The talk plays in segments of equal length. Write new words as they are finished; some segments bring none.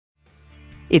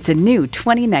It's a new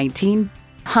 2019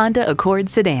 Honda Accord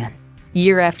sedan.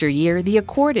 Year after year, the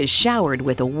Accord is showered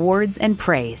with awards and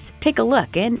praise. Take a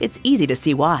look and it's easy to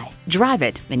see why. Drive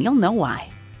it and you'll know why.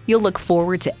 You'll look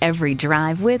forward to every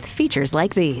drive with features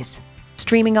like these: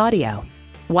 streaming audio,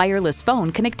 wireless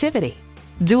phone connectivity,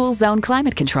 dual zone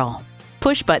climate control,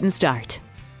 push button start,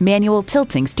 manual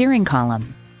tilting steering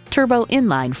column, turbo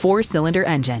inline 4-cylinder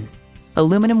engine,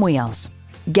 aluminum wheels,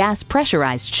 gas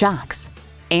pressurized shocks,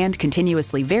 and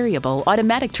continuously variable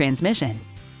automatic transmission.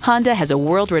 Honda has a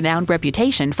world-renowned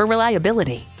reputation for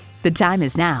reliability. The time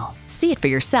is now. See it for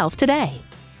yourself today.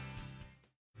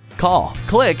 Call,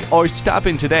 click, or stop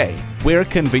in today. We're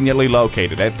conveniently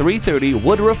located at 330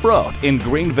 Woodruff Road in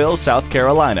Greenville, South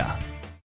Carolina.